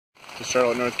to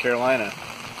Charlotte, North Carolina.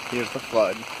 Here's the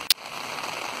flood.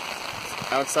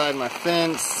 Outside my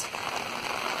fence.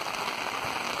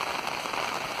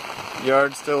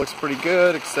 Yard still looks pretty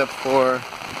good, except for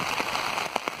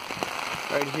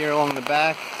right here along the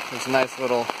back. There's a nice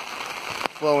little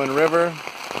flowing river.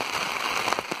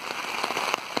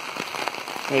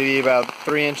 Maybe about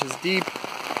 3 inches deep.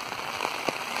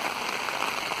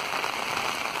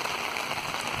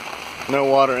 No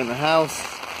water in the house.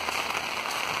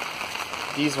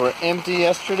 These were empty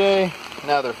yesterday.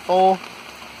 Now they're full.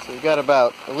 So we've got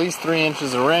about at least 3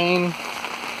 inches of rain.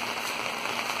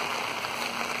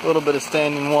 A little bit of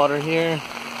standing water here.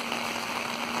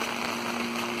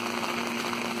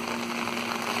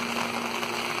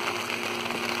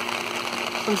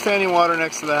 Some standing water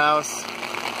next to the house.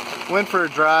 Went for a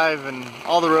drive and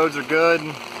all the roads are good.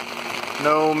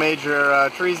 No major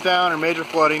trees down or major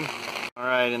flooding.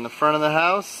 Alright, in the front of the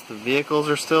house, the vehicles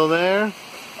are still there.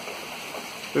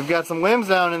 We've got some limbs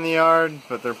down in the yard,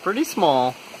 but they're pretty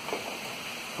small.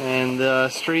 And the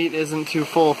street isn't too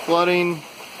full of flooding,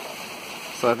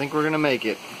 so I think we're gonna make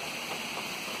it.